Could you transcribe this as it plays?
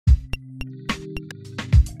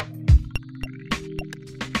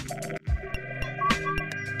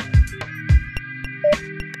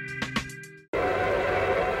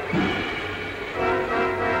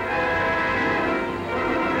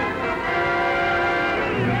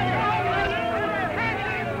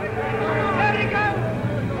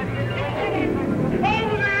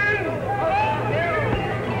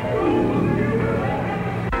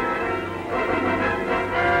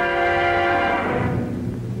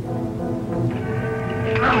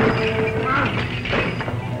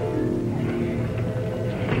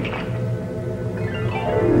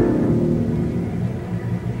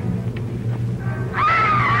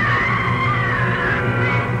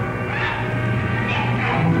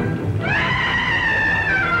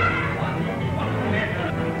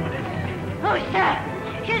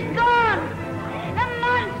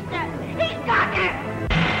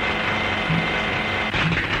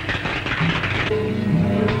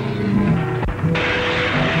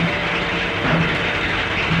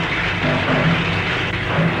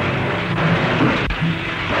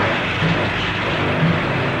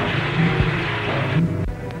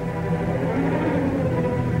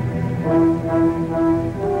Don't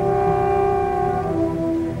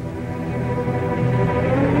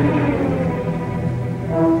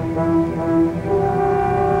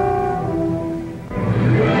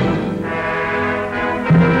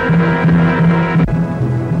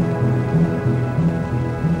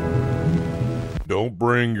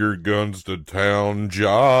bring your guns to town,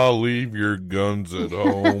 Ja. Leave your guns at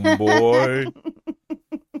home, boy.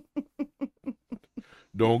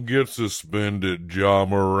 Don't get suspended, Ja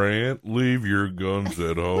Morant. Leave your guns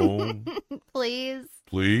at home. Please.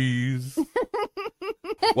 Please.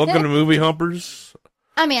 Welcome to Movie Humpers.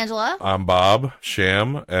 I'm Angela. I'm Bob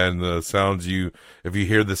Sham, and the sounds if you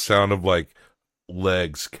hear the sound of like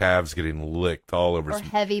legs, calves getting licked all over. Or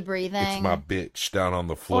heavy breathing. It's my bitch down on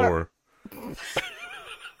the floor.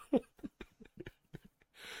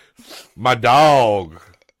 My dog.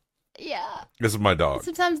 Yeah. This is my dog.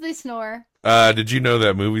 Sometimes they snore. Did you know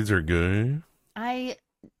that movies are gay? I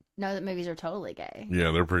know that movies are totally gay. Yeah,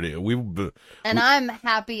 they're pretty. I'm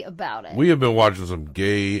happy about it. We have been watching some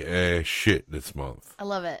gay ass shit this month. I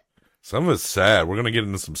love it. Some of it's sad. We're going to get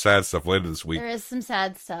into some sad stuff later this week. There is some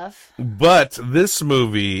sad stuff. But this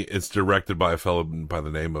movie is directed by a fellow by the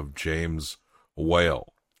name of James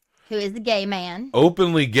Whale. Who is a gay man.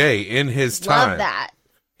 Openly gay in his time. Love that.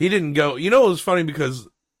 He didn't go... You know, it was funny because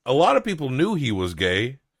a lot of people knew he was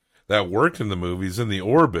gay that worked in the movies, in the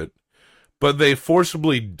orbit, but they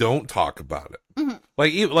forcibly don't talk about it. Mm-hmm.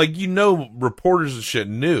 Like, you know, reporters and shit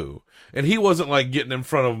knew. And he wasn't, like, getting in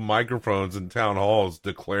front of microphones in town halls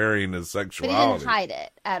declaring his sexuality. But he didn't hide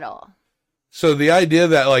it at all. So the idea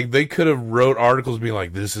that, like, they could have wrote articles being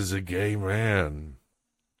like, this is a gay man.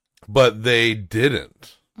 But they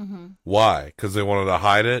didn't. Mm-hmm. Why? Because they wanted to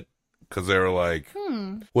hide it? Because they were like,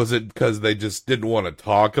 was it because they just didn't want to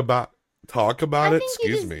talk about it?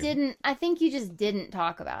 Excuse me. I think you just didn't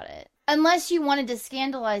talk about it. Unless you wanted to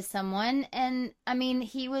scandalize someone. And, I mean,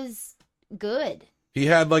 he was good. He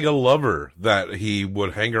had like a lover that he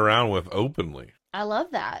would hang around with openly. I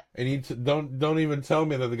love that. And you don't even tell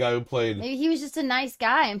me that the guy who played... Maybe he was just a nice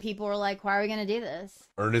guy and people were like, why are we going to do this?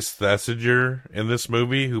 Ernest Thesiger in this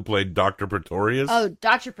movie, who played Dr. Pretorius. Oh,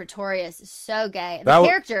 Dr. Pretorius is so gay. The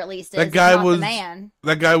character, at least, is that guy not was, the man.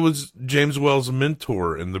 That guy was James Whale's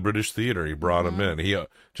mentor in the British theater. He brought him in.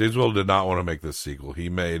 James Whale did not want to make this sequel. He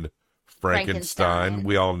made Frankenstein.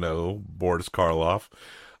 We all know Boris Karloff.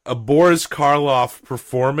 A Boris Karloff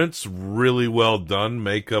performance, really well done,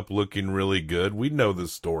 makeup looking really good. We know the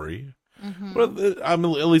story. Mm-hmm. But at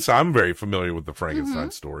least I'm very familiar with the Frankenstein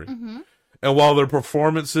story. Mm-hmm. And while their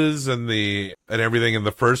performances and everything in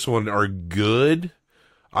the first one are good,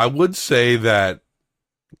 I would say that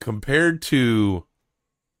compared to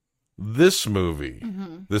this movie,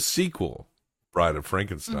 the sequel, Bride of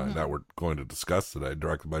Frankenstein, that we're going to discuss today,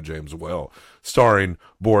 directed by James Whale, starring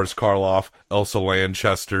Boris Karloff, Elsa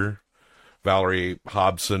Lanchester, Valerie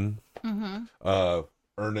Hobson,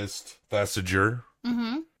 Ernest Thesiger,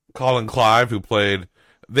 Colin Clive, who played...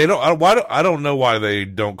 I don't know why they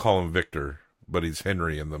don't call him Victor, but he's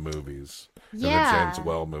Henry in the movies. Yeah. In the James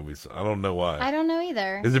Whale movies. I don't know why. I don't know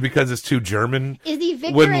either. Is it because it's too German? Is he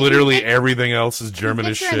Victor? When literally everything else is German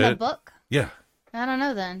as shit? In the book? Yeah. I don't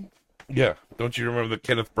know then. Yeah. Don't you remember the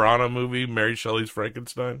Kenneth Branagh movie, Mary Shelley's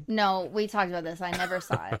Frankenstein? No, we talked about this. I never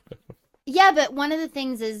saw it. Yeah, but one of the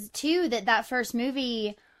things is, too, that first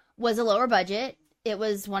movie was a lower budget. It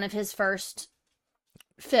was one of his first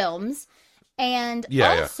films. And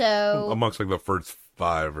also... amongst like the first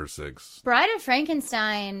 5 or 6. Bride of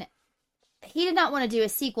Frankenstein, he did not want to do a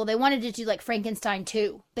sequel. They wanted to do like Frankenstein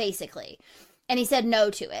 2, basically. And he said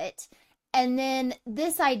no to it. And then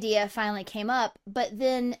this idea finally came up, but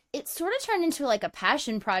then it sort of turned into like a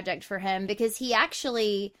passion project for him because he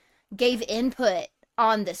actually gave input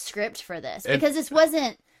on the script for this. Because this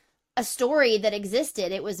wasn't a story that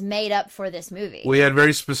existed. It was made up for this movie. We had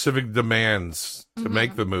very specific demands to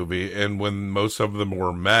make the movie, and when most of them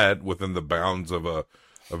were met within the bounds of a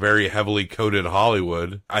very heavily coded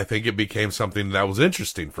Hollywood, I think it became something that was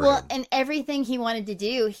interesting for him. Well, and everything he wanted to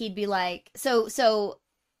do, he'd be like, so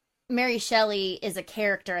Mary Shelley is a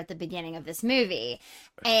character at the beginning of this movie.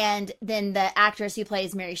 And then the actress who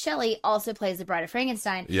plays Mary Shelley also plays the Bride of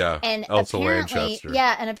Frankenstein. Yeah, and Elsa Lanchester.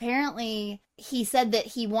 Yeah, and apparently he said that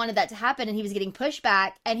he wanted that to happen and he was getting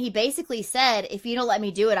pushback. And he basically said, if you don't let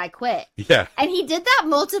me do it, I quit. Yeah. And he did that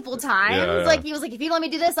multiple times. Yeah. Like, he was like, if you don't let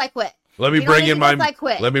me do this, I quit. Let me bring in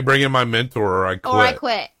my mentor or I quit. Or I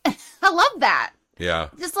quit. I love that. Yeah.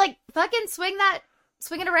 Just like fucking swing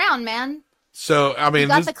it around, man. So, I mean, you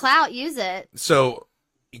got the clout, use it. So,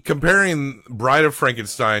 comparing Bride of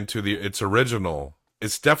Frankenstein to its original,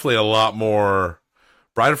 it's definitely a lot more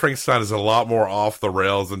Bride of Frankenstein is a lot more off the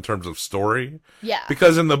rails in terms of story. Yeah.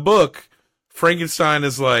 Because in the book, Frankenstein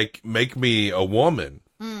is like, make me a woman.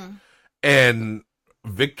 And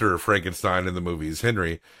Victor Frankenstein in the movies,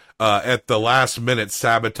 Henry, at the last minute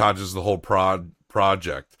sabotages the whole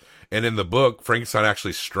project. And in the book, Frankenstein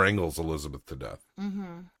actually strangles Elizabeth to death.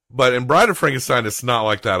 But in Bride of Frankenstein, it's not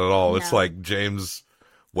like that at all. No. It's like James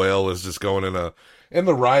Whale is just going and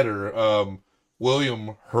the writer,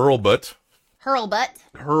 William Hurlbut,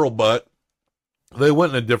 they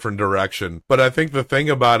went in a different direction. But I think the thing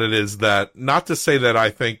about it is that, not to say that I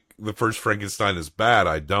think the first Frankenstein is bad,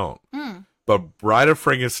 I don't. But Bride of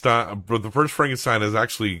Frankenstein, but the first Frankenstein is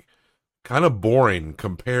actually kind of boring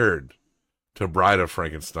compared to Bride of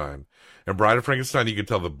Frankenstein. And Bride of Frankenstein, you can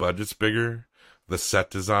tell the budget's bigger, the set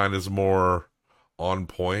design is more on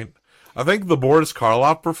point. I think the Boris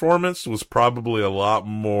Karloff performance was probably a lot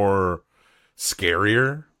more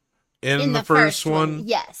scarier in the first one.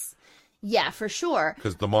 Yes. Yeah, for sure.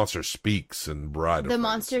 Because the monster speaks in Bride of Frankenstein. The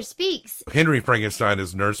monster speaks. Henry Frankenstein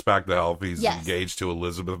is nursed back to health. He's engaged to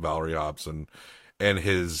Elizabeth Valerie Hobson. And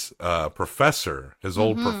his professor, his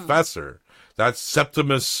old professor, that's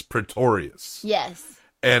Septimus Praetorius. Yes.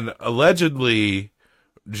 And allegedly,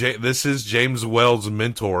 this is James Whale's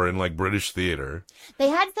mentor in, like, British theater. They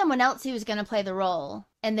had someone else who was going to play the role,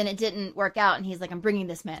 and then it didn't work out, and he's like, I'm bringing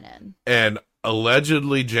this man in. And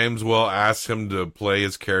allegedly, James Whale asked him to play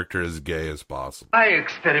his character as gay as possible. My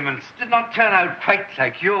experiments did not turn out quite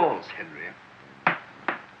like yours, Henry.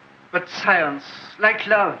 But science, like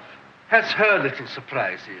love, has her little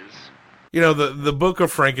surprises. You know, the Book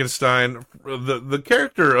of Frankenstein, the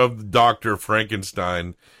character of Dr.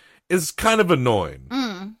 Frankenstein is kind of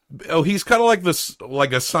annoying. Oh, he's kind of like this,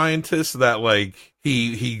 like a scientist that, like,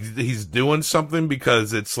 he's doing something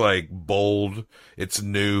because it's, like, bold, it's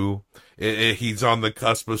new, he's on the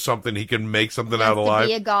cusp of something, he can make something out of life.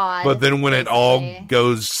 Be a god, but then when it all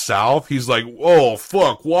goes south, he's like, oh,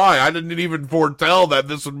 fuck, why? I didn't even foretell that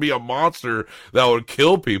this would be a monster that would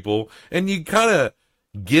kill people. And you kind of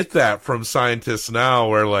get that from scientists now,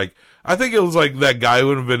 where, like, I think it was like that guy who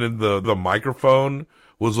would have been in the microphone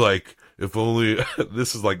was like, if only,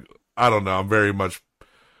 this is like, I don't know, I'm very much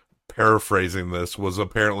paraphrasing this, was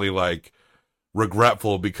apparently, like,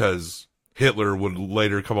 regretful because Hitler would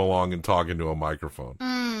later come along and talk into a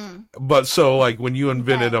microphone. But so, like, when you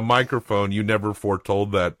invented a microphone, you never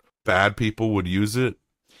foretold that bad people would use it?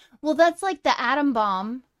 Well, that's like the atom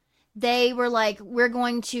bomb. They were like, we're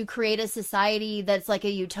going to create a society that's like a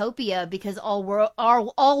utopia because all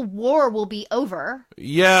war will be over.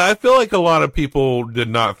 Yeah, I feel like a lot of people did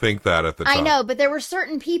not think that at the time. I know, but there were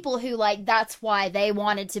certain people who, like, that's why they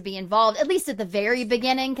wanted to be involved, at least at the very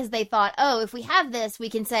beginning, because they thought, oh, if we have this, we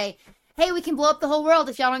can say, hey, we can blow up the whole world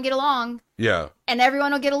if y'all don't get along. Yeah. And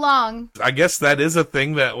everyone will get along. I guess that is a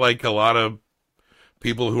thing that, like, a lot of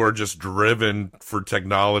people who are just driven for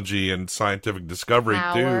technology and scientific discovery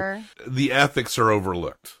do. The ethics are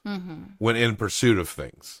overlooked when in pursuit of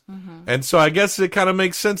things. And so I guess it kind of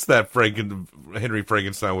makes sense that Henry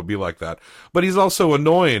Frankenstein would be like that. But he's also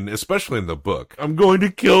annoying, especially in the book. I'm going to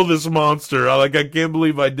kill this monster. I can't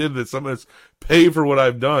believe I did this. I'm going to pay for what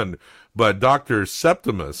I've done. But Dr.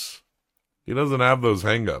 Septimus, he doesn't have those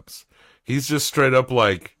hang-ups. He's just straight up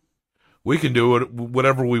like, we can do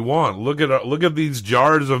whatever we want. Look at these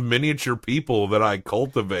jars of miniature people that I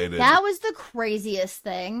cultivated. That was the craziest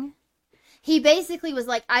thing. He basically was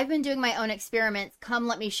like, I've been doing my own experiments. Come,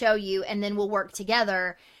 let me show you, and then we'll work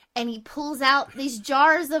together. And he pulls out these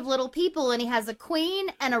jars of little people, and he has a queen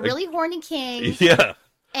and a really horny king. Yeah.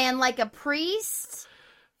 And, like, a priest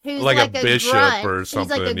who's like a bishop grunt, or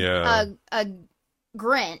something, who's like a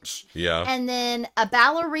Grinch. Yeah. And then a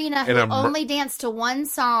ballerina who only danced to one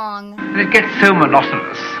song. It gets so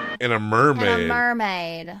monotonous. And a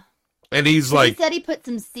mermaid. And he's like... He said he put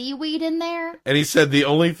some seaweed in there. And he said the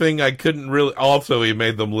only thing I couldn't really... Also, he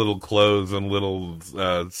made them little clothes and little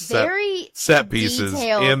set pieces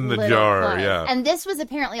in the jar. Clothes. Yeah. And this was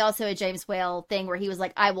apparently also a James Whale thing where he was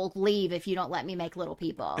like, I will leave if you don't let me make little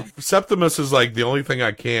people. Septimus is like, the only thing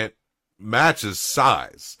I can't match is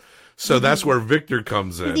size. So that's where Victor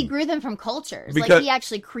comes in. Because he grew them from cultures. Like, he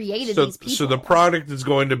actually created these people. So the product is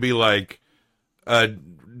going to be like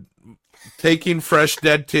taking fresh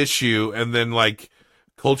dead tissue and then, like,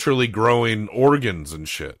 culturally growing organs and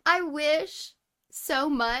shit. I wish so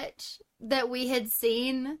much that we had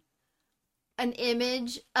seen an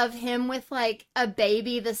image of him with, like, a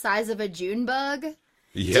baby the size of a June bug.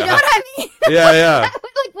 Yeah. Do you know what I mean? Yeah.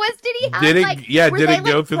 Like, did he have, did it, like, yeah, were did they, it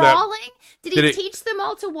go like, through crawling? that? Did he teach them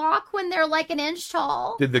all to walk when they're, like, an inch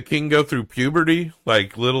tall? Did the king go through puberty?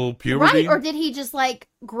 Like, little puberty? Right, or did he just, like,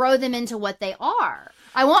 grow them into what they are?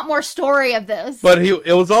 I want more story of this. But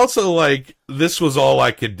it was also like, this was all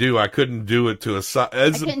I could do. I couldn't do it to a size.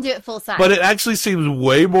 I couldn't do it full size. But it actually seems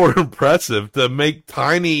way more impressive to make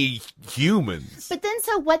tiny humans. But then,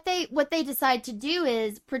 so what they decide to do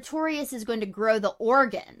is Pretorius is going to grow the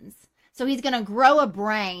organs. So he's going to grow a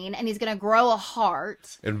brain and he's going to grow a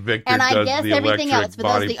heart. And Victor and I does guess the everything else, but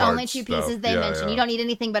those are the body only two parts pieces stuff. they Yeah, mention. yeah. You don't need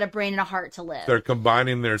anything but a brain and a heart to live. They're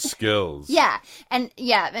combining their skills. and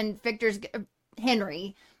Victor's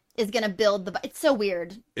Henry is going to build the. It's so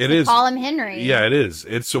weird. It is. Call him Henry. Yeah, it is.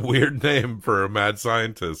 It's a weird name for a mad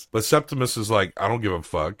scientist. But Septimus is like, I don't give a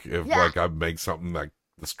fuck if like I make something that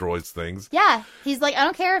destroys things. Yeah, he's like, I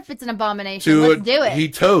don't care if it's an abomination. Let's do it. He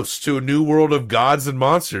toasts to a new world of gods and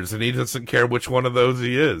monsters, and he doesn't care which one of those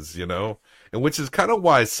he is, you know? And which is kind of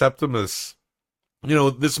why Septimus, you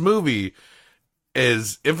know, this movie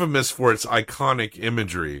is infamous for its iconic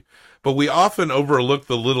imagery, but we often overlook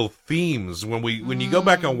the little themes when you go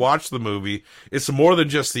back and watch the movie. It's more than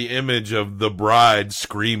just the image of the bride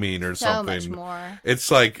screaming or something. So much more.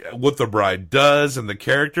 It's like what the bride does and the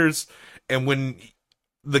characters. And when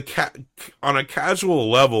on a casual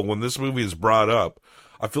level, when this movie is brought up,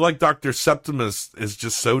 I feel like Dr. Septimus is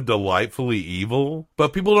just so delightfully evil,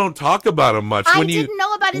 but people don't talk about him much. I didn't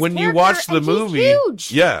know about his when character, you watch the and movie, he's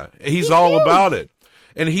huge. yeah, he's all huge. about it.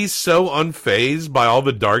 And he's so unfazed by all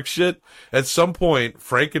the dark shit. At some point,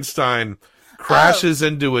 Frankenstein crashes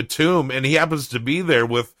into a tomb, and he happens to be there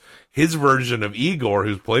with his version of Igor,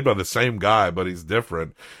 who's played by the same guy, but he's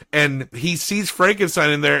different. And he sees Frankenstein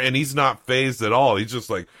in there, and he's not fazed at all. He's just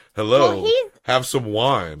like, hello, have some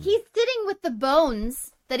wine. He's sitting with the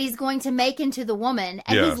bones that he's going to make into the woman,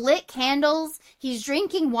 and he's lit candles, he's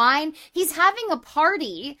drinking wine, he's having a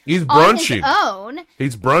party. He's brunching. On his own.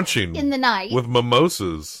 He's brunching. In the night. With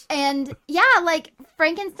mimosas. And yeah, like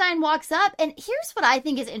Frankenstein walks up, and here's what I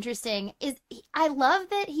think is interesting, is I love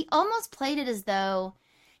that he almost played it as though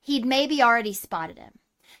he'd maybe already spotted him.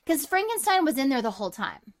 Because Frankenstein was in there the whole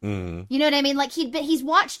time. Mm. You know what I mean? Like, he's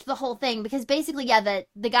watched the whole thing. Because basically, yeah,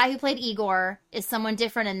 the guy who played Igor is someone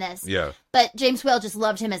different in this. Yeah. But James Whale just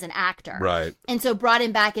loved him as an actor. Right. And so brought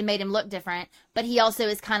him back and made him look different. But he also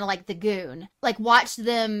is kind of like the goon. Like, watched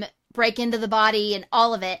them break into the body and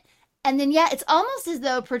all of it. And then, yeah, it's almost as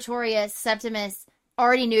though Pretorius Septimus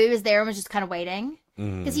already knew he was there and was just kind of waiting.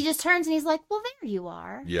 Because he just turns and he's like, well, there you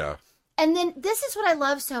are. Yeah. And then this is what I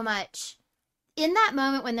love so much. In that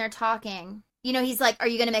moment when they're talking, you know, he's like, are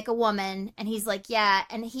you going to make a woman? And he's like, yeah.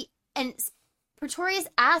 And Pretorius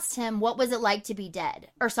asked him, what was it like to be dead?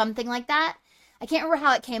 Or something like that. I can't remember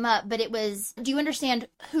how it came up, but it was, do you understand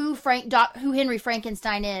who Henry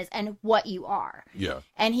Frankenstein is and what you are? Yeah.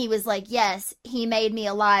 And he was like, yes, he made me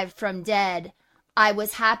alive from dead. I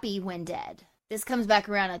was happy when dead. This comes back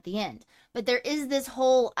around at the end. But there is this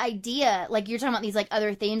whole idea, like you're talking about these like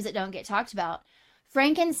other themes that don't get talked about.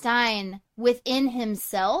 Frankenstein, within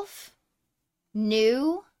himself,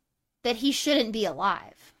 knew that he shouldn't be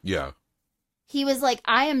alive. Yeah. He was like,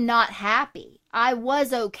 I am not happy. I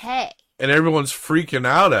was okay. And everyone's freaking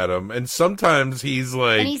out at him. And sometimes he's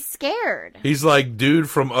like... And he's scared. He's like dude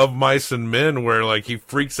from Of Mice and Men, where like he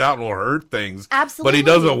freaks out and will hurt things. Absolutely. But he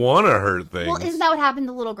doesn't want to hurt things. Well, isn't that what happened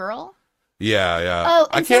to the little girl? Yeah, yeah. Oh,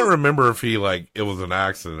 I can't remember if he like it was an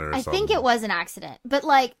accident or something. I think it was an accident. But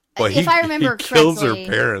like... But if I remember he kills correctly,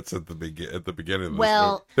 her parents at the beginning of this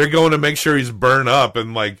well, movie. They're going to make sure he's burned up,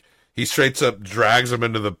 and like he straight up drags him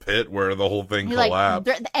into the pit where the whole thing collapsed.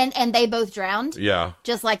 Like, and they both drowned. Yeah,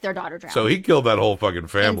 just like their daughter drowned. So he killed that whole fucking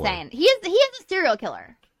family. Insane. He is a serial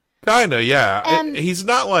killer. Kinda, yeah. He's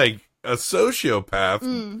not like a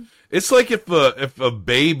sociopath. It's like if a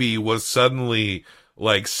baby was suddenly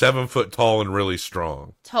like 7 foot tall and really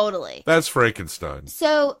strong. Totally. That's Frankenstein.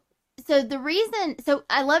 So the reason,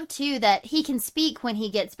 I love too that he can speak when he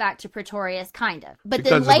gets back to Pretorius, kind of. But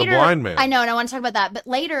because then later, of the blind man. I know, and I want to talk about that. But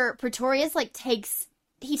later, Pretorius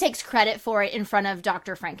takes credit for it in front of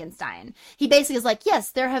Dr. Frankenstein. He basically is like,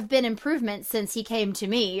 yes, there have been improvements since he came to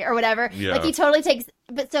me, or whatever. Yeah. Like he totally takes.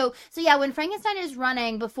 But so yeah, when Frankenstein is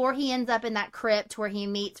running, before he ends up in that crypt where he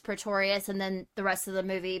meets Pretorius, and then the rest of the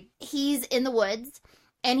movie, he's in the woods.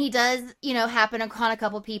 And he does, happen upon a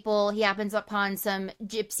couple people. He happens upon some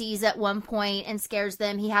gypsies at one point and scares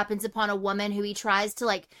them. He happens upon a woman who he tries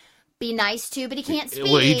to, be nice to, but he can't speak.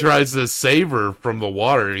 Well, he tries to save her from the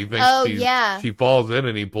water. He thinks she falls in,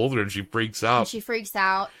 and he pulls her, and she freaks out.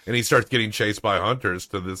 And he starts getting chased by hunters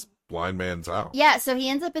to this blind man's house. Yeah, so he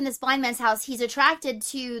ends up in this blind man's house. He's attracted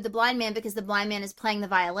to the blind man because the blind man is playing the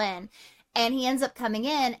violin. And he ends up coming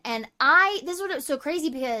in. And this is what was so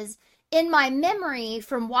crazy because... in my memory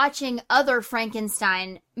from watching other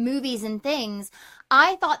Frankenstein movies and things,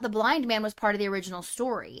 I thought the blind man was part of the original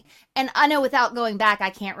story. And I know without going back, I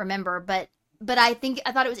can't remember, but I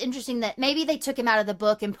thought it was interesting that maybe they took him out of the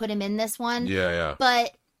book and put him in this one. Yeah.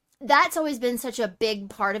 But that's always been such a big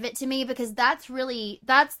part of it to me, because that's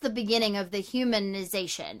the beginning of the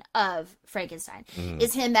humanization of Frankenstein,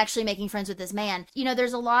 is him actually making friends with this man. You know,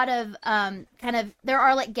 there's a lot of there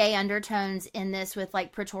are like gay undertones in this with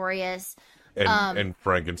like Pretorius and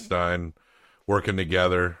Frankenstein working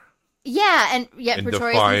together. Yeah, in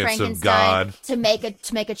Pretorius and Frankenstein to make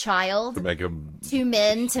a child, to make him two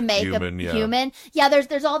men to make human, a human. Yeah,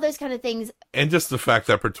 there's all those kind of things, and just the fact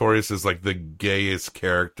that Pretorius is like the gayest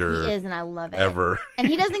character he is, and I love it ever, and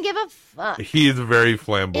he doesn't give a fuck. He is very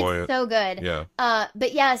flamboyant. It's so good. Yeah.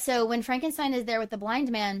 But yeah, so when Frankenstein is there with the blind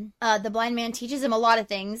man teaches him a lot of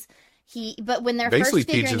things. But when they're basically first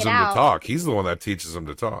figuring teaches it him out, to talk. He's the one that teaches him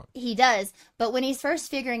to talk. He does. But when he's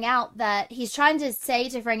first figuring out that he's trying to say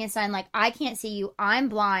to Frankenstein, like, I can't see you, I'm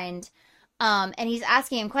blind. And he's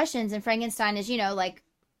asking him questions, and Frankenstein is, like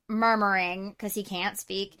murmuring because he can't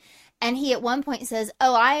speak. And he at one point says,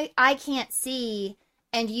 oh, I can't see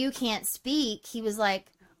and you can't speak. He was like,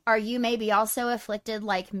 are you maybe also afflicted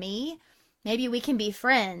like me? Maybe we can be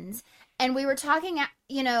friends. And we were talking,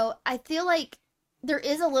 I feel like there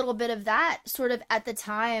is a little bit of that sort of at the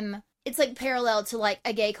time. It's like parallel to like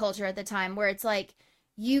a gay culture at the time, where it's like,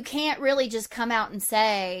 you can't really just come out and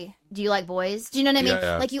say, do you like boys? Do you know what I mean?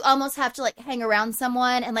 Yeah. Like, you almost have to like hang around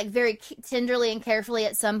someone and like very tenderly and carefully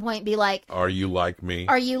at some point be like, are you like me?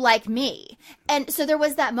 Are you like me? And so there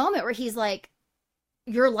was that moment where he's like,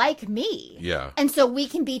 you're like me. Yeah. And so we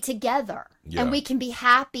can be together. Yeah. And we can be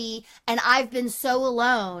happy. And I've been so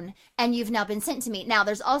alone, and you've now been sent to me. Now,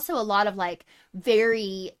 there's also a lot of like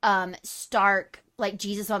very stark, like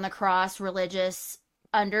Jesus on the cross, religious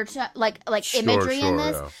undertone, like imagery in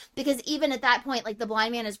this, because even at that point, like, the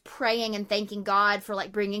blind man is praying and thanking God for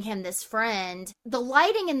like bringing him this friend. The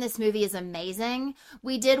lighting in this movie is amazing.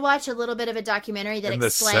 We did watch a little bit of a documentary that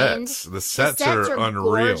explained the sets are unreal,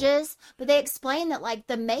 gorgeous, but they explained that like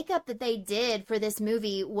the makeup that they did for this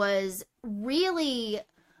movie was really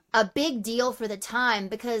a big deal for the time,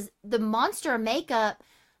 because the monster makeup,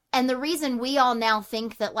 and the reason we all now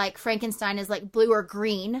think that like Frankenstein is like blue or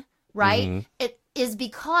green, right? It is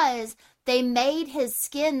because they made his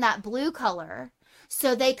skin that blue color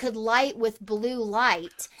so they could light with blue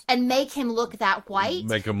light and make him look that white.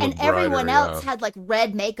 Make him look and everyone brighter, else had like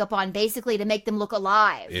red makeup on, basically to make them look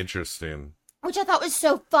alive. Interesting. Which I thought was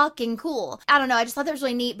so fucking cool. I don't know, I just thought that was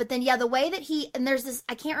really neat. But then, yeah, the way that and there's this,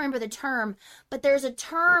 I can't remember the term, but there's a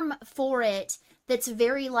term for it that's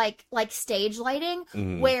very like stage lighting,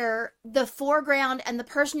 where the foreground and the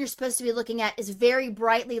person you're supposed to be looking at is very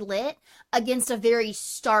brightly lit against a very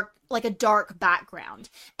stark, like a dark background.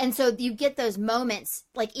 And so you get those moments,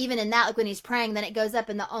 like even in that, like when he's praying, then it goes up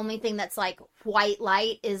and the only thing that's like white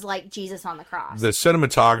light is like Jesus on the cross. The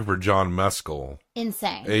cinematographer, John Mescal,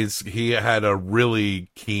 insane. He had a really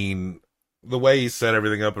keen, the way he set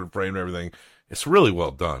everything up and framed everything, it's really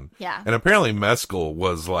well done. Yeah. And apparently Mescal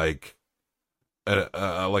was like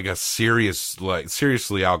a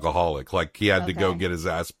seriously alcoholic. Like, he had to go get his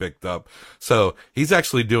ass picked up. So he's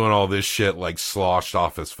actually doing all this shit like sloshed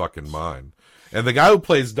off his fucking mind. And the guy who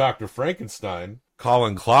plays Dr. Frankenstein,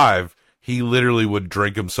 Colin Clive, he literally would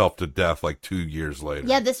drink himself to death like 2 years later.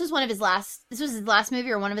 Yeah, this was his last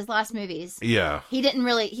movie, or one of his last movies. Yeah. He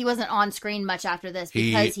wasn't on screen much after this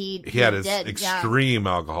because he had his extreme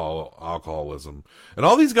alcoholism. And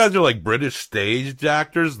all these guys are like British stage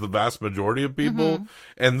actors, the vast majority of people,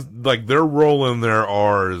 and like they're rolling their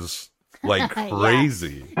R's like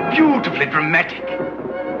crazy. Beautifully dramatic.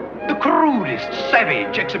 The crudest,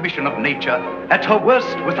 savage exhibition of nature at her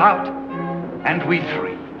worst without, and we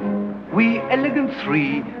three. We elegant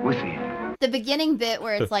three within. The beginning bit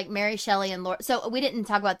where it's like Mary Shelley and Lord. So we didn't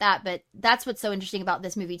talk about that, but that's what's so interesting about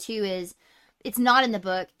this movie too, is it's not in the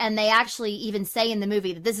book, and they actually even say in the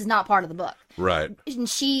movie that this is not part of the book. Right. And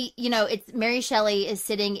she, it's Mary Shelley is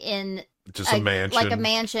sitting in just a mansion, like a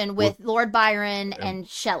mansion with Lord Byron and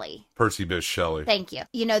Shelley. Percy Bysshe Shelley. Thank you.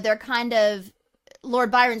 They're kind of,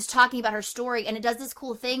 Lord Byron's talking about her story, and it does this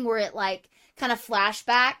cool thing where it like kind of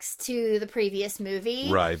flashbacks to the previous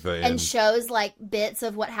movie, right, and shows like bits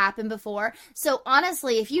of what happened before. So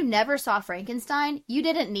honestly, if you never saw Frankenstein, you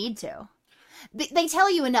didn't need to. They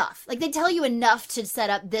tell you enough. Like, they tell you enough to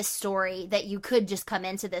set up this story that you could just come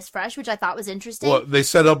into this fresh, which I thought was interesting. Well, they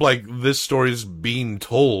set up like this story's being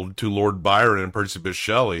told to Lord Byron and Percy Bysshe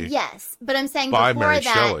Shelley. Yes, but I'm saying before that,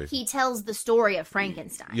 Shelley. He tells the story of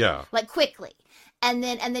Frankenstein. Yeah. Like, quickly. And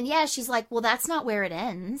then yeah, she's like, well, that's not where it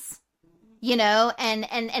ends. and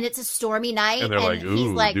it's a stormy night, And they're like, he's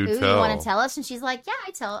 "Ooh, like, do "Ooh, you tell." want to tell us?" And she's like, "Yeah,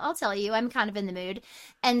 I'll tell you. I'm kind of in the mood."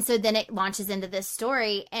 And so then it launches into this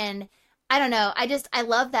story, and I don't know, I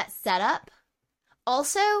love that setup.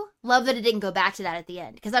 Also, love that it didn't go back to that at the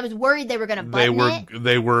end, because I was worried they were going to button it.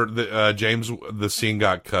 They were James. The scene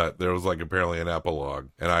got cut. There was like apparently an epilogue,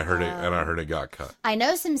 and I heard it got cut. I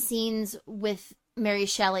know some scenes with Mary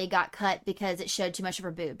Shelley got cut because it showed too much of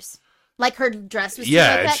her boobs. Like her dress was too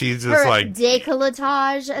cut. She's just her like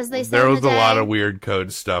décolletage, as they say. There in was the a lot day. of weird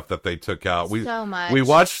code stuff that they took out. So much. We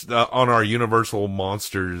watched on our Universal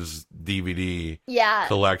Monsters DVD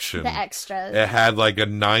collection. The extras. It had like a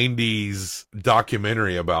 90s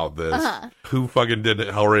documentary about this. Who fucking did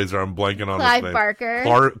Hellraiser? I'm blanking on his name.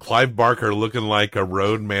 Barker. Clive Barker looking like a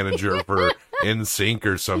road manager for NSYNC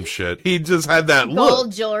or some shit. He just had that look.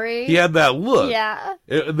 Gold jewelry. He had that look. Yeah.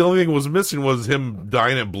 The only thing that was missing was him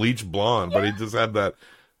dyeing it bleach blonde, but he just had that.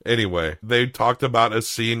 Anyway, they talked about a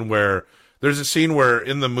scene where there's a scene where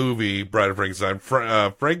in the movie Bride of Frankenstein,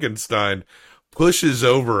 Frankenstein pushes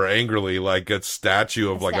over angrily like a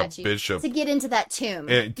statue of a bishop to get into that tomb.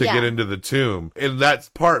 Get into the tomb. And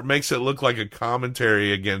that part makes it look like a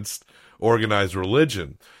commentary against organized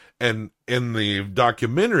religion. And in the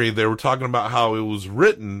documentary, they were talking about how it was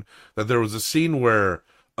written that there was a scene where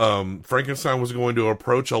Frankenstein was going to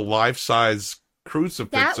approach a life-size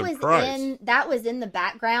crucifix of Christ. That was in the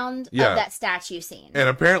background of that statue scene. And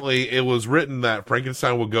apparently it was written that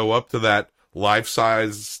Frankenstein would go up to that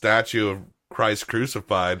life-size statue of Christ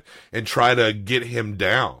crucified and try to get him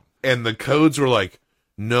down. And the codes were like,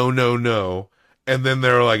 no, no, no. And then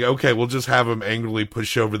they were like, okay, we'll just have him angrily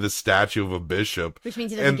push over the statue of a bishop. Which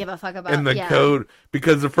means he doesn't give a fuck about. And the code,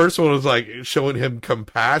 because the first one was like showing him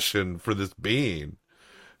compassion for this being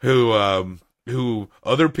who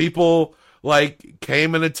other people like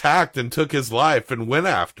came and attacked and took his life and went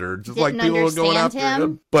after, just Didn't like people were going after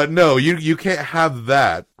him. But no, you can't have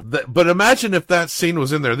that. But imagine if that scene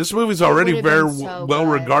was in there. This movie's already very well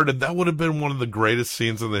regarded. That would have been one of the greatest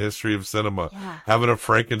scenes in the history of cinema. Yeah. Having a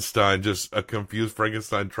Frankenstein, just a confused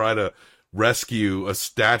Frankenstein, try to rescue a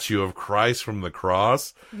statue of Christ from the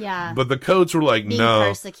cross. Yeah. But the codes were like, being no,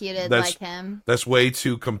 persecuted like him. That's way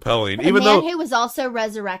too compelling. A Even man though who was also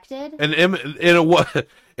resurrected. and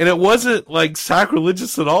it wasn't like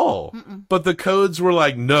sacrilegious at all. But the codes were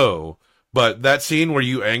like, no. But that scene where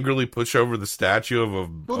you angrily push over the statue of a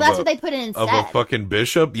what they put in instead. Of a fucking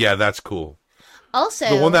bishop, yeah, that's cool.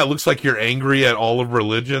 Also, the one that looks like you're angry at all of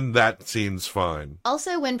religion, that seems fine.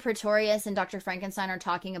 Also, when Pretorius and Dr. Frankenstein are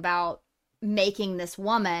talking about making this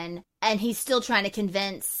woman, and he's still trying to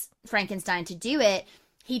convince Frankenstein to do it,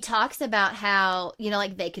 he talks about how,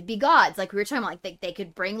 like they could be gods, like we were talking about, like they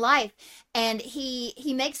could bring life. And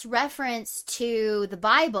he makes reference to the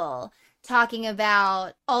Bible, talking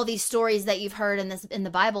about all these stories that you've heard in the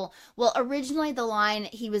Bible. Well, originally the line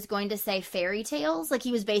he was going to say fairy tales, like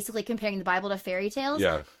he was basically comparing the Bible to fairy tales.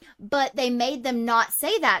 Yeah. But they made them not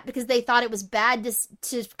say that because they thought it was bad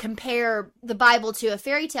to compare the Bible to a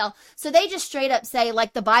fairy tale. So they just straight up say,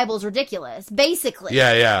 like, the Bible's ridiculous, basically.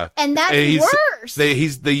 Yeah, yeah. And that's worse.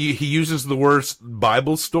 He uses the worst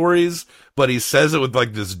Bible stories, but he says it with,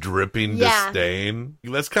 like, this dripping disdain.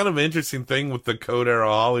 That's kind of an interesting thing with the Code era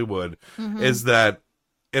Hollywood, is that,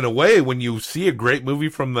 in a way, when you see a great movie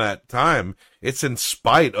from that time, it's in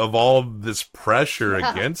spite of all this pressure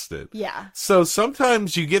against it. Yeah. So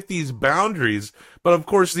sometimes you get these boundaries, but of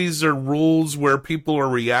course these are rules where people are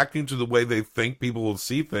reacting to the way they think people will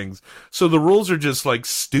see things. So the rules are just like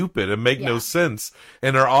stupid and make no sense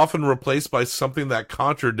and are often replaced by something that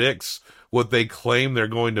contradicts what they claim they're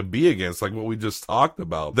going to be against, like what we just talked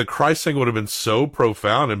about. The Christ thing would have been so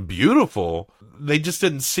profound and beautiful. They just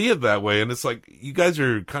didn't see it that way. And it's like, you guys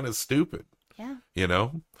are kind of stupid. Yeah.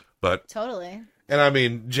 But totally. And I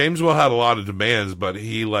mean, James Whale had a lot of demands, but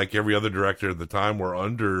he, like every other director at the time, were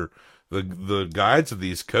under the guides of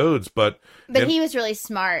these codes. But he was really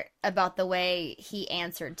smart about the way he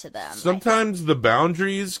answered to them. Sometimes the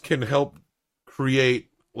boundaries can help create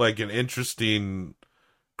like an interesting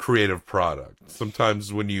creative product.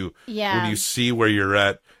 Sometimes when you see where you're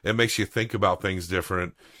at, it makes you think about things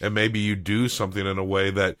different, and maybe you do something in a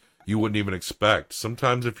way that you wouldn't even expect.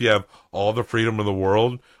 Sometimes if you have all the freedom in the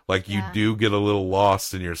world, like you do get a little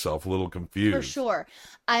lost in yourself, a little confused. For sure.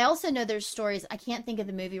 I also know there's stories, I can't think of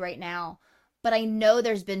the movie right now, but I know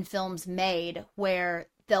there's been films made where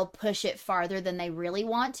they'll push it farther than they really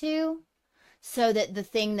want to, so that the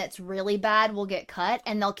thing that's really bad will get cut,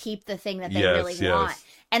 and they'll keep the thing that they really want.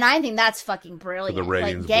 And I think that's fucking brilliant.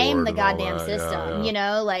 Like, game the goddamn system,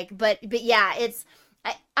 But yeah,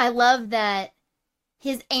 I love that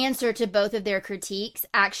his answer to both of their critiques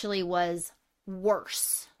actually was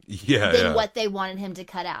worse Yeah, than what they wanted him to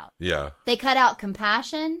cut out. Yeah. They cut out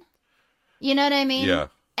compassion. You know what I mean? Yeah.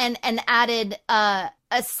 And added a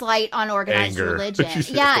slight on organized Anger. religion.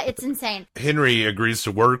 Yeah, it's insane. Henry agrees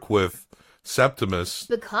to work with Septimus.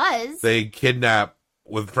 Because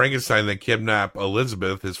With Frankenstein, they kidnap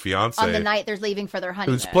Elizabeth, his fiancée. on the night they're leaving for their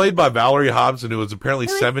honeymoon. Who's played by Valerie Hobson, who was apparently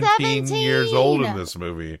Who is 17 years 17. old in this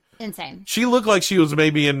movie. Insane. She looked like she was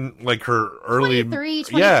maybe in like her early 23,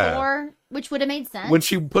 24, Yeah. which would have made sense. When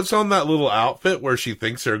she puts on that little outfit where she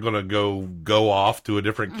thinks they're gonna go off to a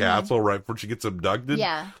different castle right before she gets abducted.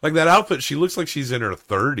 Yeah. Like that outfit, she looks like she's in her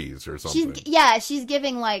 30s or something. She's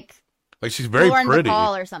giving like She's very Lauren pretty.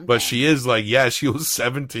 Bacall or something. But she is like, she was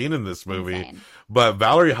 17 in this movie. Insane. But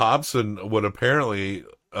Valerie Hobson would apparently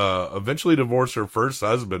eventually divorce her first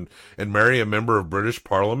husband and marry a member of British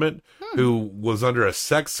Parliament who was under a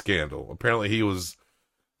sex scandal. Apparently he was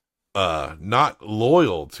not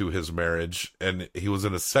loyal to his marriage, and he was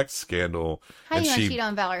in a sex scandal. How and you gonna she, cheat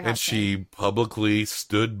on Valerie Hobson? And she publicly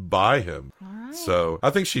stood by him. All right. So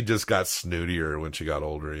I think she just got snootier when she got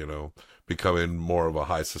older, becoming more of a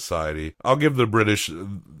high society. I'll give the British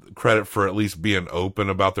credit for at least being open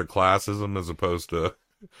about their classism as opposed to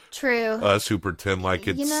True. us who pretend like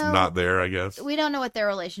it's not there, I guess. We don't know what their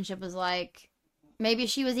relationship was like. Maybe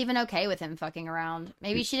she was even okay with him fucking around.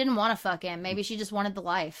 Maybe she didn't want to fuck him. Maybe she just wanted the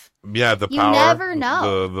life. Yeah, the You power. never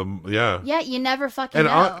know. Yeah. Yeah, you never fucking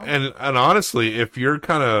know. And honestly, if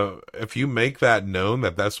you make that known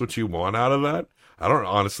that that's what you want out of that, I don't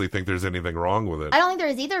honestly think there's anything wrong with it. I don't think there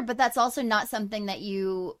is either, but that's also not something that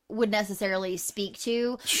you would necessarily speak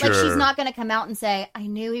to. Sure. Like, she's not going to come out and say, I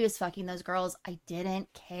knew he was fucking those girls. I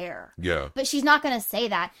didn't care. Yeah. But she's not going to say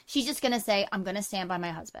that. She's just going to say, I'm going to stand by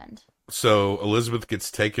my husband. So Elizabeth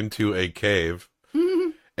gets taken to a cave.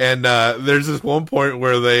 And there's this one point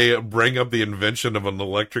where they bring up the invention of an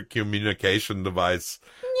electric communication device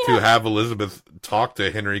to have Elizabeth talk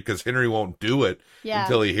to Henry, because Henry won't do it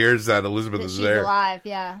until he hears that Elizabeth is she's there. alive,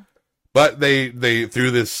 yeah. But they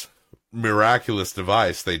through this miraculous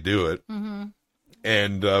device, they do it. Mm-hmm.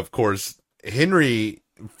 And of course,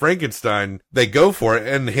 Frankenstein, they go for it,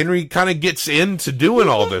 and Henry kind of gets into doing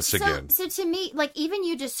all this again. So to me, like, even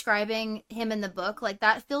you describing him in the book, like,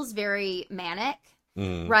 that feels very manic.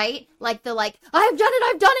 Right? Like I've done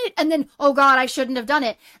it, and then, oh God, I shouldn't have done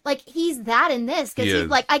it. Like, he's that in this, because he's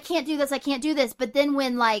like, I can't do this. But then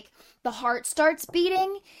when, like, the heart starts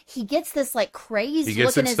beating, he gets this, like, crazy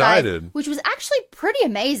look in his eyes, which was actually pretty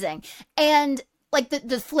amazing. And, like,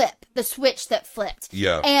 the switch that flipped.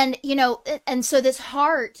 Yeah. And, and so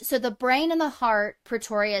the brain and the heart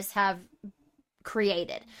Pretorius have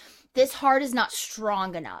created. This heart is not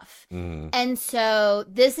strong enough. And so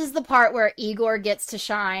this is the part where Igor gets to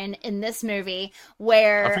shine in this movie,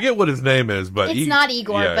 where I forget what his name is, but it's not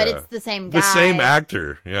Igor, but it's the same guy. The same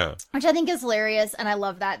actor, yeah. Which I think is hilarious, and I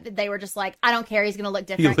love that. They were just like, I don't care, he's going to look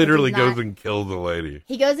different. He literally goes and kills the lady.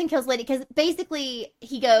 He goes and kills the lady, because basically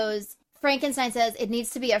Frankenstein says it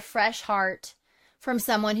needs to be a fresh heart from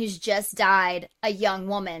someone who's just died, a young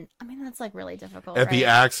woman. I mean, that's like really difficult. At the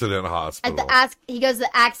accident hospital. He goes to the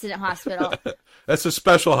accident hospital. That's a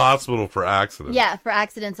special hospital for accidents. Yeah, for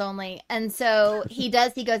accidents only. And so he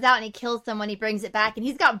goes out and he kills someone, he brings it back, and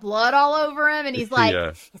he's got blood all over him, and he's like,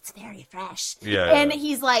 it's very fresh. Yeah. And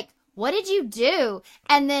he's like, what did you do?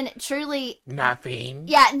 And then truly... Nothing.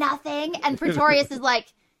 Yeah, nothing. And Pretorius is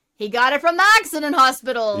like, he got it from the accident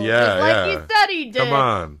hospital. Yeah, just like he said he did. Come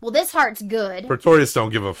on. Well, this heart's good. Pretorius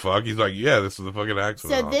don't give a fuck. He's like, this is the fucking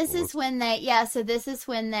accident. So this is when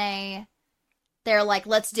they're like,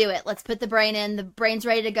 let's do it. Let's put the brain in. The brain's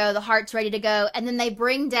ready to go. The heart's ready to go. And then they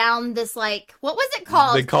bring down this, like, what was it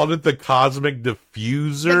called? They called it the cosmic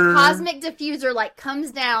diffuser. The cosmic diffuser, like,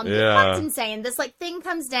 comes down. Yeah. That's insane. This, like, thing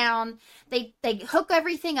comes down. They hook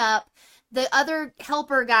everything up. The other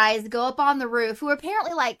helper guys go up on the roof, who are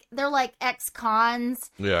apparently, like, they're, like, ex-cons.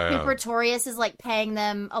 Yeah. Who Pretorius is, like, paying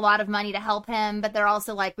them a lot of money to help him, but they're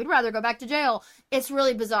also like, we'd rather go back to jail. It's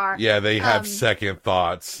really bizarre. Yeah, they have second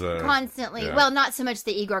thoughts. Constantly. Yeah. Well, not so much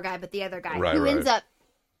the Igor guy, but the other guy. Who ends up,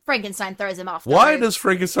 Frankenstein throws him off the Why roof. does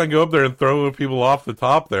Frankenstein go up there and throw people off the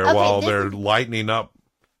top there while they're lightening up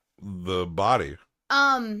the body?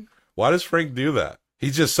 Why does Frank do that? He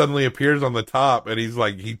just suddenly appears on the top, and he's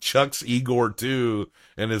like, he chucks Igor too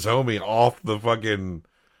and his homie off the fucking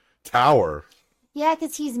tower. Yeah,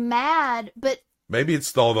 because he's mad, but... Maybe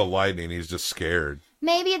it's all the lightning. He's just scared.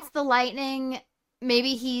 Maybe it's the lightning.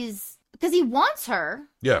 Maybe he's... Because he wants her.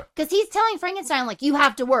 Yeah. Because he's telling Frankenstein, like, you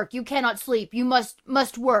have to work. You cannot sleep. You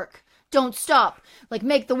must work. don't stop, like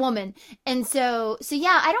make the woman. And so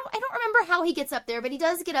yeah, I don't remember how he gets up there, but he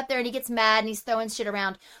does get up there and he gets mad and he's throwing shit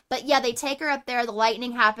around. But yeah, they take her up there, the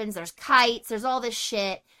lightning happens, there's kites, there's all this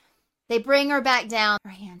shit. They bring her back down. Her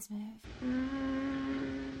hands move.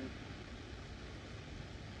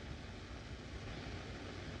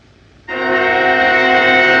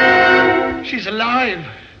 She's alive!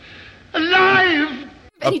 Alive!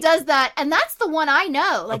 And he does that, and that's the one I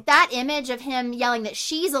know. Like, that image of him yelling that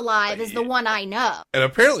she's alive is the one I know. And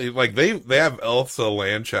apparently, like, they have Elsa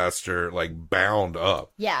Lanchester, like, bound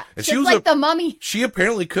up. Yeah. And she was like the mummy. She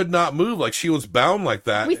apparently could not move. Like, she was bound like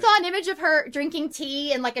that. We saw an image of her drinking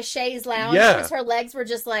tea in, like, a chaise lounge. Yeah. Because her legs were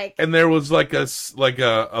just like... And there was, like,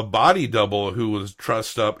 a body double who was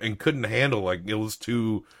trussed up and couldn't handle, like, it was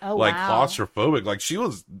too, claustrophobic. Like, she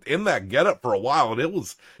was in that getup for a while, and it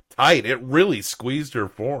was tight. It really squeezed her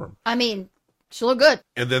form. I mean, she looked good.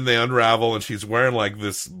 And then they unravel, and she's wearing, like,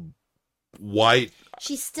 this white...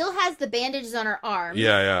 She still has the bandages on her arm.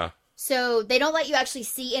 Yeah. So they don't let you actually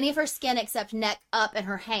see any of her skin except neck up and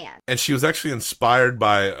her hand. And she was actually inspired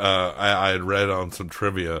by, I had read on some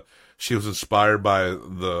trivia, she was inspired by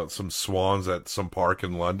some swans at some park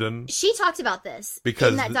in London. She talked about this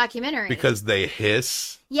in that documentary. Because they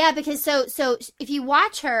hiss. Yeah, because so if you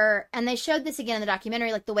watch her, and they showed this again in the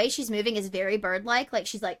documentary, like the way she's moving is very bird-like. Like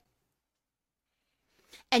she's like...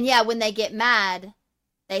 And yeah, when they get mad,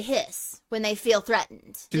 they hiss when they feel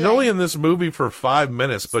threatened. She's only in this movie for 5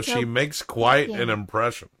 minutes, but she makes quite an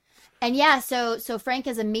impression. And yeah, so Frank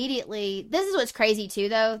is immediately... This is what's crazy too,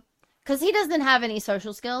 though. Because he doesn't have any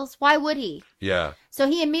social skills. Why would he? Yeah. So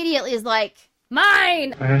he immediately is like,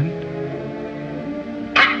 mine!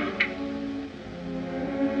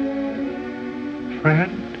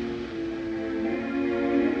 Friend?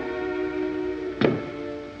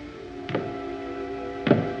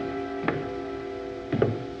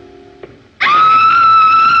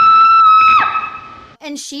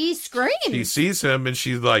 And she screams. She sees him and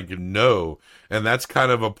she's like, no. And that's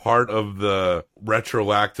kind of a part of the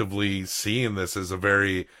retroactively seeing this as a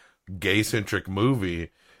very gay-centric movie,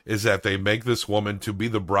 is that they make this woman to be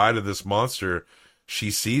the bride of this monster.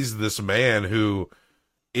 She sees this man who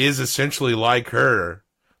is essentially like her,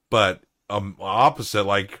 but opposite,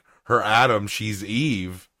 like her Adam, she's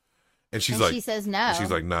Eve. And she's like, she says no.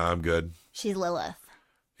 She's like, nah, I'm good. She's Lilith.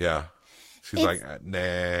 Yeah. She's like,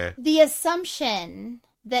 nah. The assumption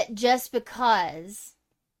that just because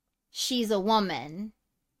she's a woman,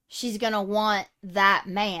 she's going to want that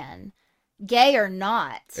man, gay or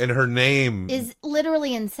not. And her name is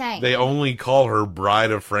literally insane. They only call her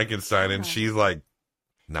Bride of Frankenstein, and she's like,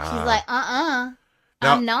 nah. She's like, I'm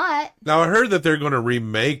not. Now, I heard that they're going to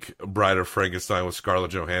remake Bride of Frankenstein with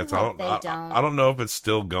Scarlett Johansson. I don't know if it's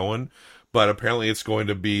still going, but apparently it's going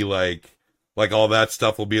to be like all that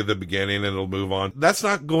stuff will be at the beginning and it'll move on. That's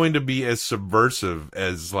not going to be as subversive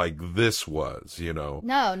as like this was, you know?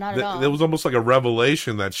 No, not at all. It was almost like a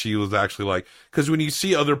revelation that she was actually like, because when you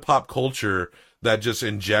see other pop culture that just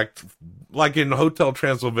inject, like in Hotel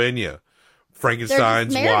Transylvania,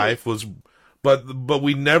 Frankenstein's wife was, but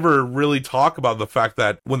we never really talk about the fact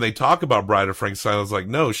that when they talk about Bride of Frankenstein, I was like,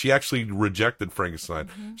 no, she actually rejected Frankenstein.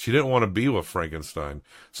 Mm-hmm. She didn't want to be with Frankenstein.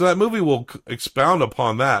 So that movie will expound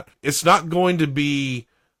upon that. It's not going to be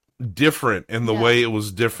different in the way it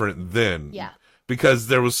was different then. Yeah. Because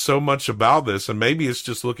there was so much about this, and maybe it's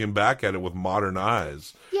just looking back at it with modern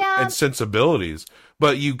eyes and sensibilities.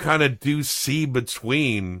 But you kind of do see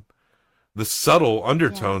between the subtle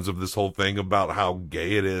undertones of this whole thing about how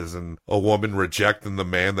gay it is and a woman rejecting the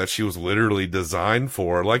man that she was literally designed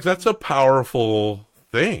for. Like, that's a powerful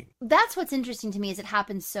thing. That's what's interesting to me, is it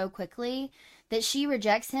happens so quickly that she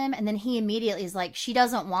rejects him, and then he immediately is like, she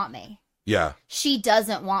doesn't want me. Yeah. She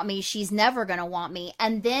doesn't want me. She's never going to want me.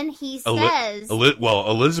 And then he says...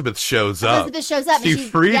 Elizabeth shows up. Elizabeth shows up. She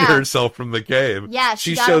freed herself from the cave. Yeah,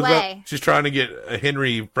 she got away. Up. She's trying to get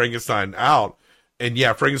Henry Frankenstein out. And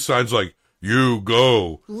yeah, Frankenstein's like, you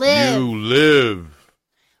go. Live. You live.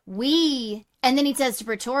 And then he says to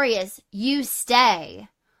Pretorius, you stay.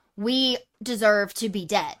 We deserve to be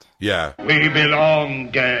dead. Yeah. We belong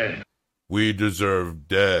dead. We deserve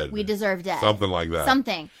dead. We deserve dead. Something like that.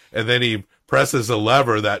 Something. And then he presses a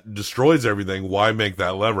lever that destroys everything. Why make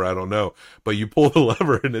that lever? I don't know. But you pull the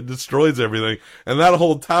lever and it destroys everything. And that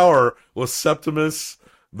whole tower was Septimus,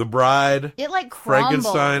 the bride. It like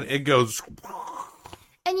crumbles. Frankenstein. It goes...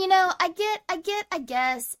 And, you know, I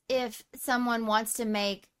guess if someone wants to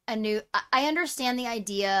make a new... I understand the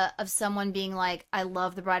idea of someone being like, I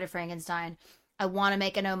love the Bride of Frankenstein. I want to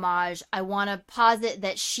make an homage. I want to posit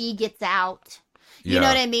that she gets out. You know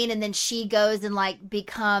what I mean? And then she goes and, like,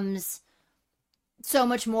 becomes so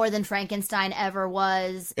much more than Frankenstein ever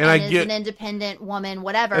was, And I is get an independent woman,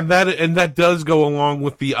 whatever. and that does go along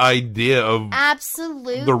with the idea of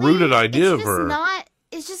Absolutely, the rooted idea of her.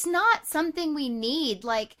 It's just not something we need.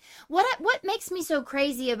 Like, what makes me so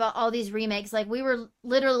crazy about all these remakes? Like, we were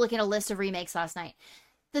literally looking at a list of remakes last night.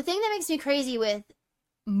 The thing that makes me crazy with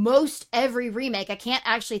most every remake, I can't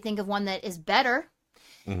actually think of one that is better,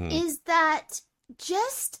 is that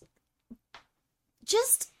just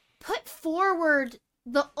put forward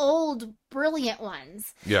the old brilliant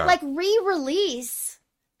ones. Yeah. Like, re-release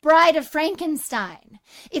Bride of Frankenstein.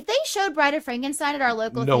 If they showed Bride of Frankenstein at our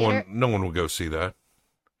local theater, no one will go see that.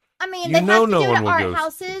 I mean, they have to do it at art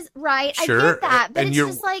houses, right? Sure, I get that, but and it's you're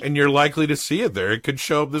just like, and you're likely to see it there. It could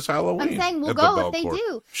show up this Halloween. I'm saying we'll at the go if Bell they Court.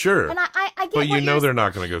 do. Sure, and I get but what they're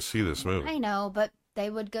not going to go see this movie. I know, but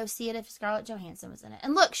they would go see it if Scarlett Johansson was in it.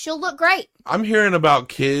 And look, she'll look great. I'm hearing about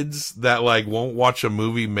kids that like won't watch a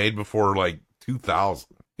movie made before like 2000.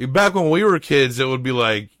 Back when we were kids, it would be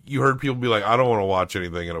like, you heard people be like, I don't want to watch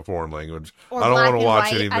anything in a foreign language. Or I don't want to watch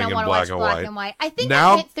white. anything I don't in want to black watch and white. I think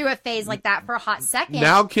Now- I went through a phase like that for a hot second.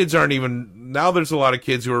 Now kids aren't even, now there's a lot of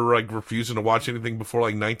kids who are like refusing to watch anything before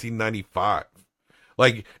like 1995.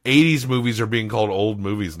 Like 80s movies are being called old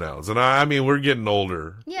movies now. And I mean, we're getting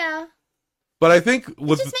older. Yeah. But I think It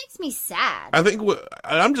just makes me sad.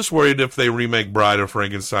 I'm just worried if they remake Bride of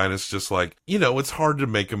Frankenstein, it's just like, it's hard to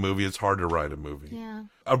make a movie. It's hard to write a movie. Yeah.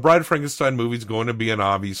 A Bride of Frankenstein movie is going to be an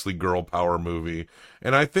obviously girl power movie.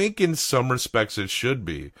 And I think in some respects it should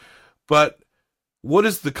be. But what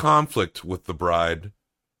is the conflict with the bride?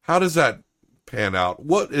 How does that pan out?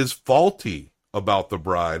 What is faulty about the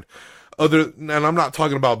bride? And I'm not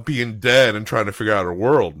talking about being dead and trying to figure out her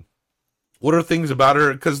world. What are things about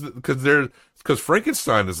her? Because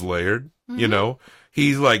Frankenstein is layered,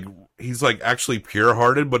 He's like actually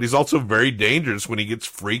pure-hearted, but he's also very dangerous when he gets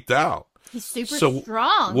freaked out. He's super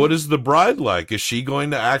strong. What is the bride like? Is she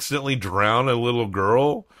going to accidentally drown a little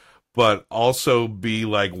girl, but also be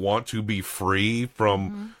like, want to be free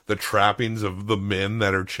from the trappings of the men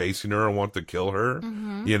that are chasing her and want to kill her?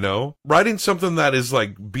 Writing something that is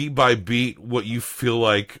like beat by beat what you feel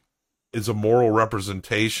like is a moral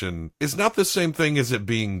representation is not the same thing as it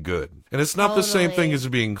being good. And it's not the same thing as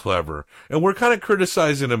being clever. And we're kind of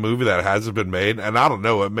criticizing a movie that hasn't been made. And I don't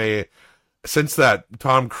know, since that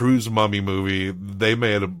Tom Cruise Mummy movie, they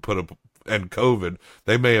may have and COVID,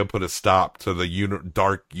 they may have put a stop to the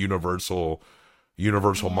dark Universal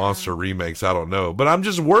Monster remakes. I don't know. But I'm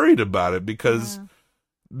just worried about it because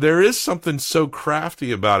there is something so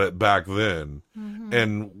crafty about it back then.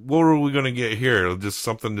 And what were we going to get here? Just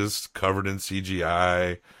something just covered in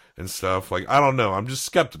CGI and stuff. Like, I don't know. I'm just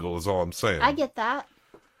skeptical is all I'm saying. I get that.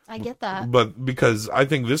 But because I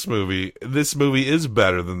think this movie is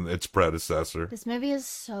better than its predecessor. This movie is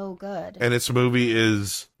so good. And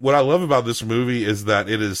what I love about this movie is that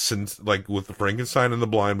it is, like with the Frankenstein and the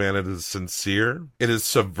Blind Man, it is sincere. It is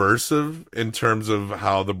subversive in terms of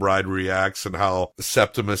how the bride reacts and how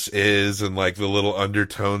Septimus is and like the little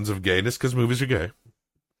undertones of gayness, because movies are gay.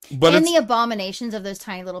 And the abominations of those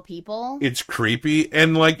tiny little people. It's creepy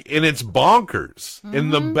and it's bonkers in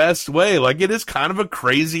the best way. Like, it is kind of a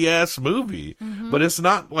crazy ass movie, but it's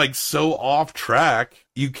not like so off track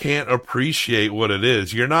you can't appreciate what it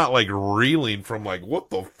is. You're not like reeling from like, what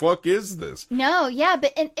the fuck is this? No, yeah,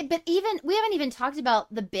 but even we haven't even talked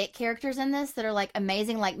about the bit characters in this that are like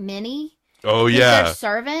amazing, like Minnie. Oh yeah, their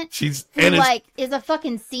servant. Who is a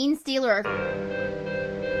fucking scene stealer.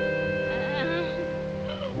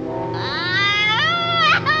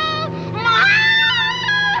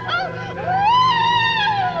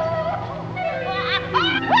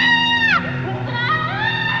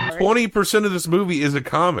 20% of this movie is a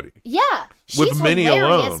comedy. Yeah. With She's Minnie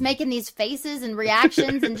hilarious, alone. making these faces and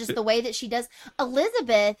reactions and just the way that she does.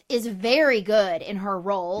 Elizabeth is very good in her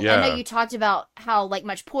role. Yeah. I know you talked about how like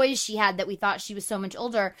much poise she had that we thought she was so much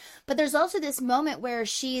older. But there's also this moment where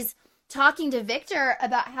she's talking to Victor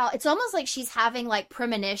about how it's almost like she's having like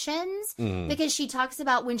premonitions because she talks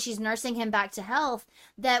about when she's nursing him back to health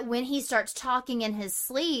that when he starts talking in his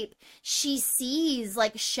sleep, she sees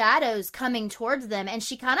like shadows coming towards them, and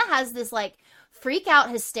she kind of has this like freak out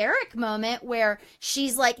hysteric moment where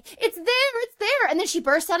she's like, it's there, and then she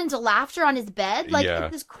bursts out into laughter on his bed. Like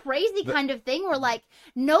it's this crazy kind of thing where like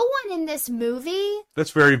no one in this movie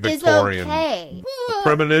that's very Victorian. Is okay.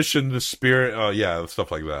 Premonition, the spirit,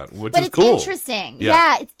 stuff like that, which but is it's cool. Interesting.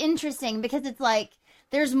 Yeah, it's interesting because it's like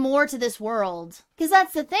there's more to this world. Because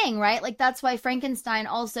that's the thing, right? Like that's why Frankenstein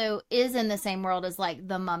also is in the same world as like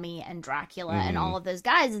the Mummy and Dracula and all of those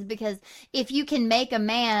guys, is because if you can make a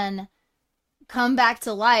man come back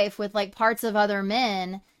to life with like parts of other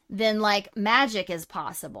men, then like magic is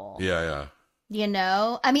possible. Yeah. You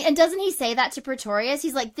know? I mean, and doesn't he say that to Pretorius?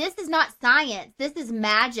 He's like, this is not science. This is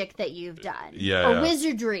magic that you've done. Yeah. Or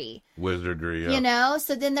wizardry. Wizardry, yeah. You know?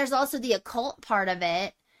 So then there's also the occult part of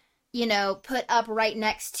it, you know, put up right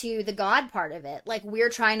next to the God part of it. Like, we're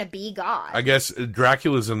trying to be God. I guess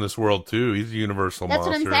Dracula's in this world, too. He's a universal monster.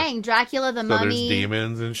 That's what I'm saying. Dracula, the mummy. So there's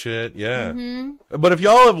demons and shit, yeah. Mm-hmm. But if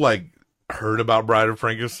y'all have, like, heard about Bride of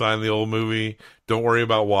Frankenstein, the old movie, don't worry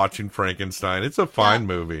about watching Frankenstein. It's a fine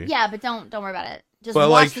movie. Yeah, but don't worry about it. Just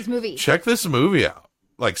watch this movie. Check this movie out.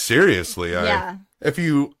 Like, seriously. Yeah. If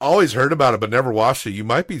you always heard about it but never watched it, you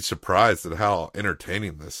might be surprised at how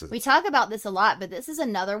entertaining this is. We talk about this a lot, but this is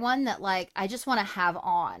another one that, like, I just want to have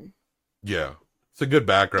on. Yeah. It's a good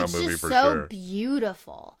background movie for sure. It's so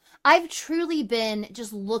beautiful. I've truly been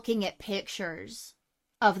just looking at pictures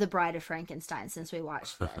of The Bride of Frankenstein since we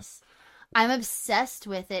watched this. I'm obsessed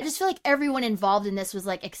with it. I just feel like everyone involved in this was,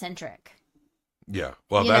 like, eccentric. Yeah.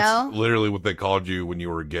 Well, that's literally what they called you when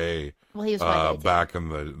you were gay. Well, he was white back in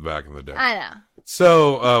the day. I know.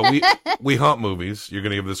 So we hunt movies. You're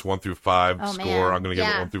gonna give this 1 through 5 score. Man. I'm gonna give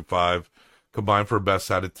it 1 through 5, combined for best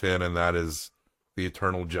out of 10, and that is the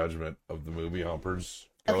eternal judgment of the movie humpers.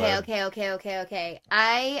 Okay.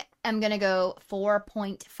 I am gonna go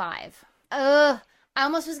 4.5. I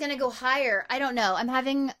almost was gonna go higher. I don't know. I'm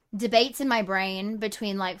having debates in my brain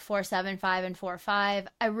between like 4.75 and 4.5.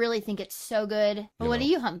 I really think it's so good. But what do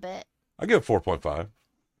you hump it? I give it 4.5.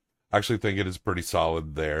 I actually think it is pretty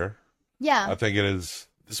solid there. Yeah. I think it is.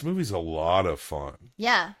 This movie's a lot of fun.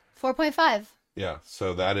 Yeah. 4.5. Yeah.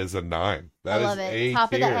 So that is a 9. I love it.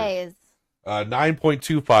 Top of the A's.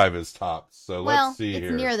 9.25 is top. So let's see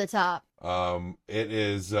here. It's near the top. It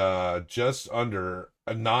is just under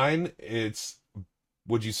a 9.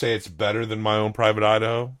 Would you say it's better than My Own Private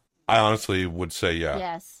Idaho? I honestly would say yeah.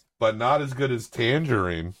 Yes. But not as good as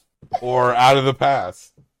Tangerine or Out of the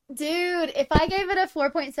Past. Dude, if I gave it a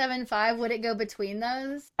 4.75, would it go between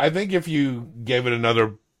those? I think if you gave it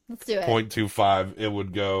another Let's do it. 0.25, it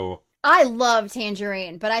would go. I love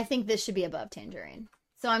Tangerine, but I think this should be above Tangerine.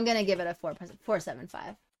 So I'm going to give it a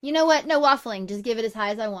 4.75. You know what? No waffling. Just give it as high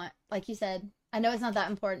as I want. Like you said. I know it's not that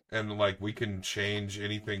important. And, like, we can change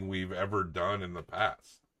anything we've ever done in the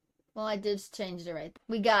past. Well, I did change it right.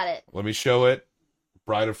 We got it. Let me show it.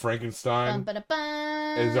 Bride of Frankenstein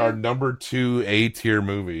is our number 2 A-tier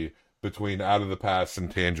movie between Out of the Past and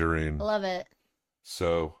Tangerine. Love it.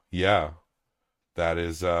 So, yeah. That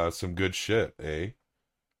is some good shit, eh?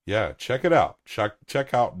 Yeah, check it out.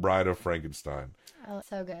 Check out Bride of Frankenstein. Oh,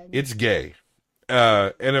 so good. It's gay.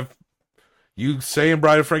 And if you saying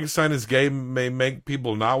Bride of Frankenstein is gay may make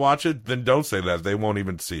people not watch it, then don't say that. They won't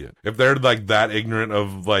even see it. If they're like that ignorant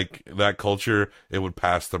of like that culture, it would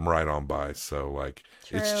pass them right on by. So like,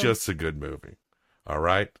 True. It's just a good movie. All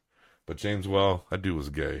right. But James, well, that dude was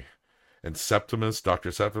gay. And Septimus,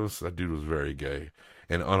 Dr. Septimus, that dude was very gay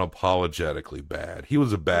and unapologetically bad. He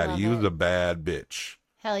was a baddie. He was a bad bitch.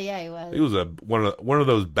 Hell yeah, he was. He was one of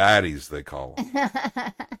those baddies, they call him.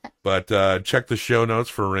 But check the show notes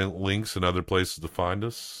for links and other places to find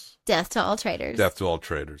us. Death to all traitors. Death to all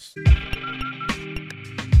traitors.